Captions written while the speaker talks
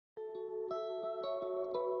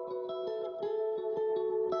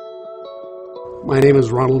My name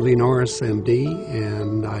is Ronald V. Norris, MD,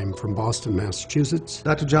 and I'm from Boston, Massachusetts.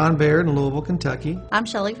 Dr. John Baird in Louisville, Kentucky. I'm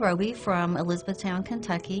Shelley Roby from Elizabethtown,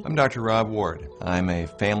 Kentucky. I'm Dr. Rob Ward. I'm a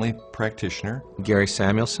family practitioner. Gary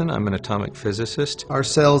Samuelson. I'm an atomic physicist. Our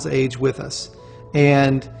cells age with us,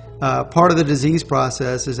 and part of the disease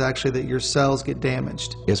process is actually that your cells get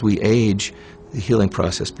damaged. As we age, the healing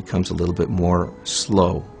process becomes a little bit more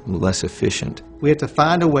slow, less efficient. We have to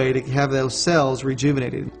find a way to have those cells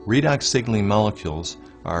rejuvenated. Redox signaling molecules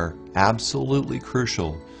are absolutely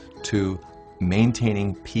crucial to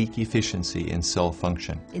maintaining peak efficiency in cell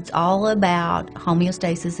function. It's all about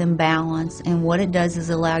homeostasis and balance, and what it does is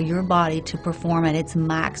allow your body to perform at its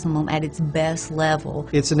maximum, at its best level.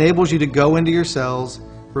 It enables you to go into your cells,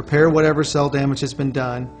 repair whatever cell damage has been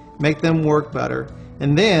done, make them work better,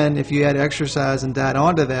 and then if you add exercise and diet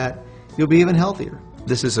onto that, you'll be even healthier.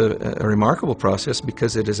 This is a remarkable process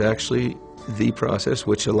because it is actually the process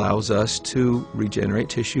which allows us to regenerate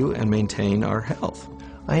tissue and maintain our health.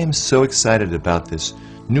 I am so excited about this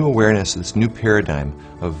new awareness, this new paradigm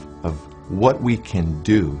of what we can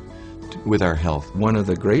do with our health. One of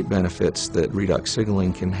the great benefits that redox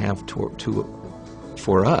signaling can have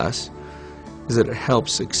for us is that it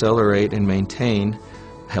helps accelerate and maintain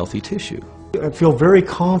healthy tissue. I feel very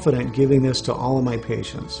confident giving this to all of my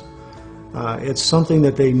patients. It's something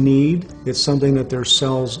that they need, it's something that their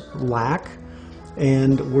cells lack,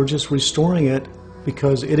 and we're just restoring it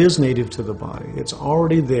because it is native to the body. It's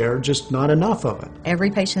already there, just not enough of it.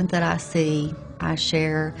 Every patient that I see, I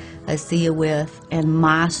share ASEA with, and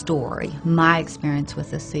my story, my experience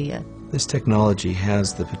with ASEA. This technology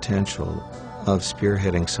has the potential of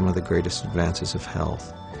spearheading some of the greatest advances of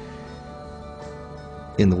health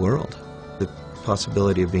in the world. The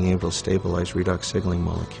possibility of being able to stabilize redox signaling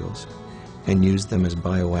molecules and use them as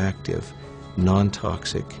bioactive,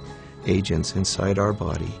 non-toxic agents inside our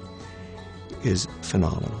body is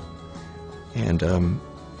phenomenal. And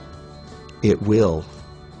it will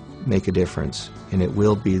make a difference, and it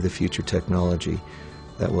will be the future technology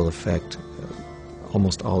that will affect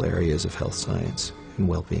almost all areas of health science and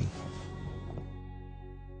well-being.